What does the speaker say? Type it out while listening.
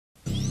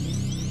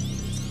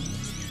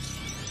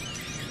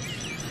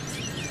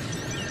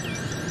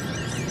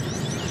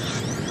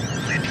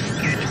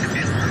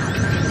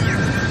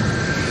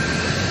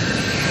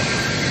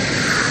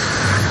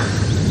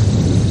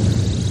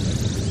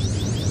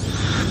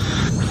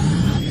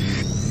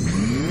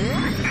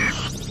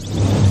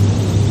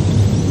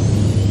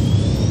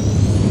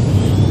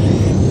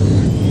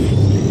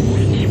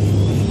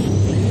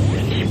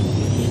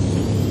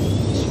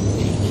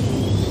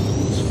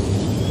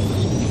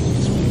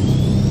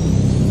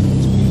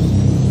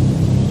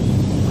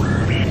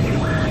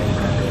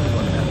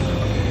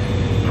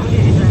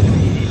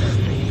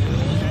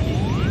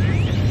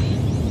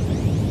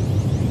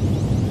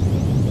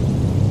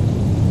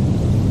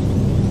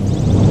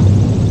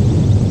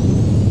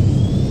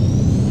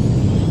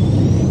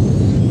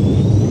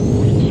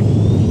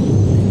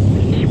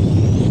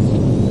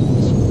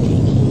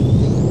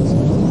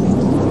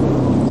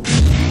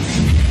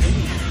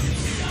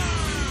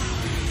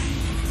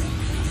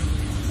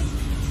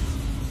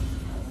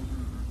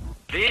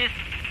This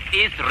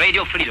is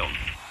Radio Freedom.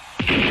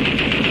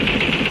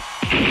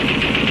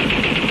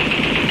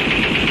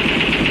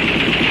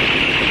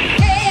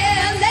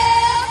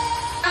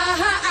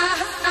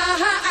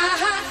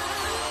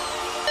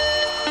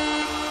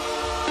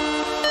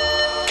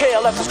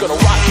 K.L.F is gonna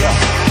rock ya.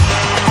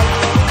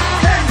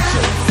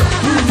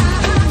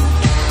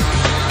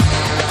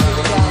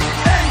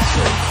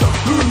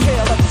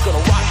 K.L.F is gonna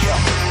rock ya.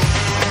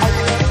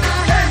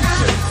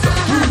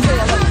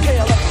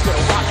 K.L.F is gonna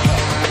rock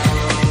ya.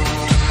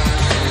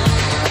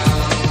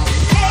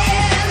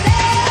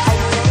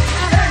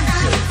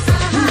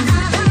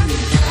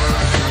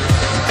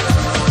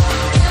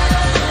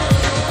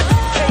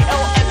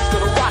 K.L.F is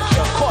gonna rock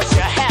ya. Cause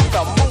you have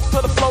to move to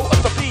the flow of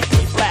the beat.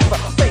 Black,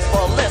 face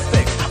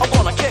ballistics. I'm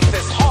gonna kick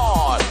this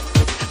hard.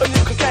 And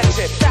you can catch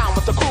it down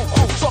with the crew.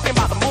 Talking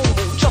about the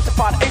moon,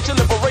 justified ancient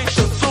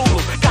liberation. Zulu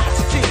got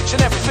to teach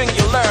and everything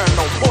you learn.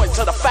 No point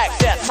to the fact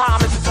that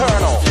time is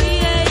eternal.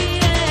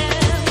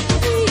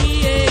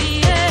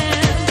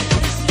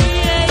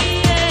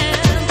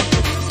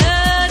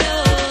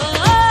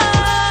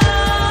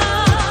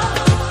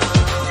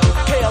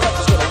 K.L.F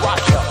is gonna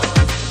rock ya.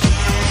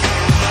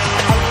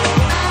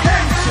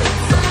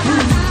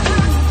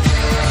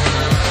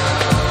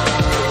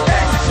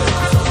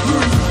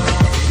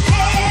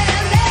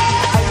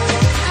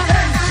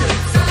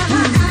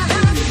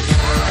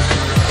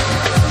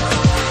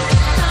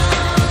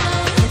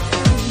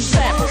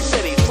 Sample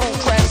City through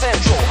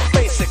Transcentral,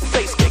 basic,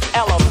 bass kick,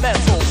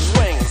 elemental,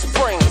 swings,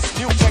 springs,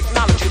 new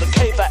technology, the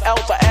K, the L,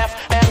 the F,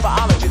 and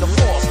biology, the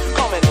force,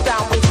 coming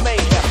down with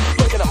mayhem.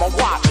 Looking at my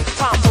watch,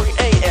 time 3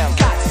 a.m.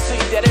 Got to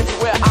see that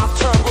everywhere I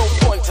turn will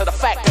point to the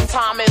fact that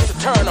time is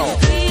eternal.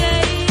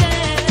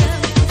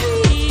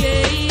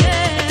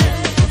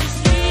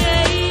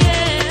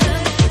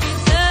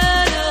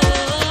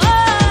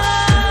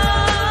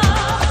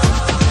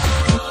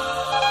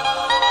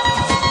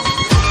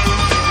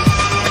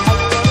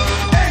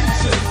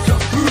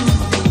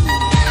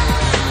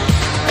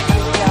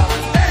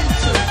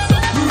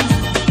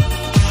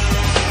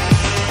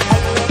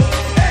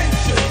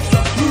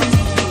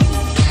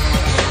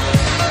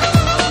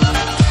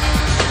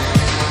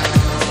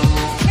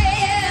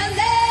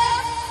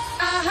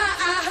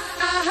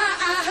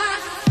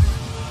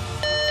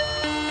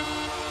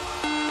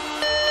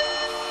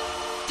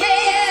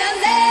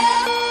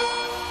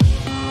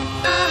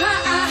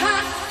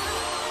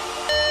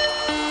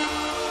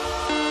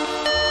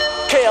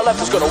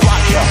 K.L.F is gonna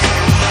rock ya.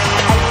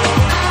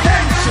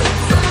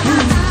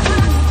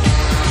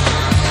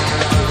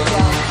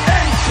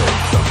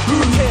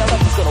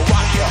 K.L.F is gonna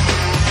rock ya.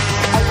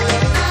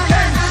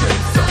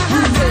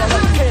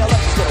 K.L.F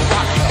is gonna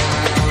rock ya.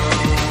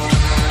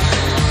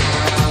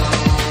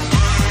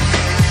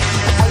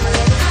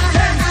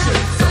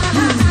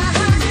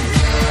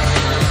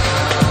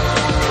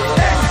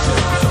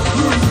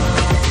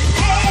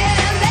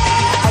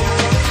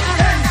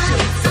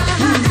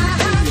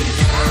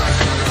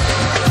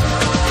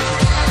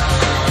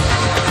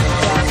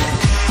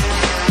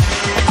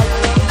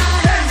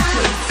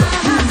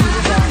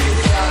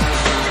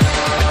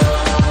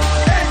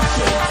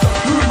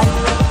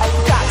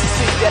 Got to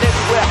see that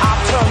everywhere I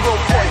turn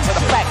will point to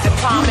the fact that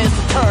time is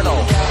eternal.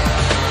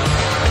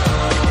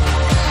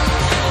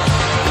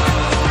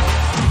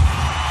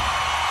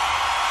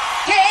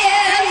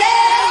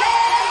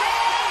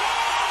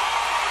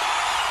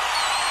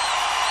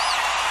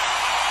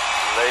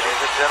 Ladies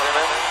and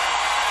gentlemen,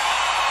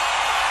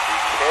 the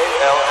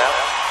K.L.F.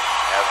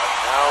 have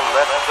now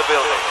left the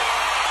building.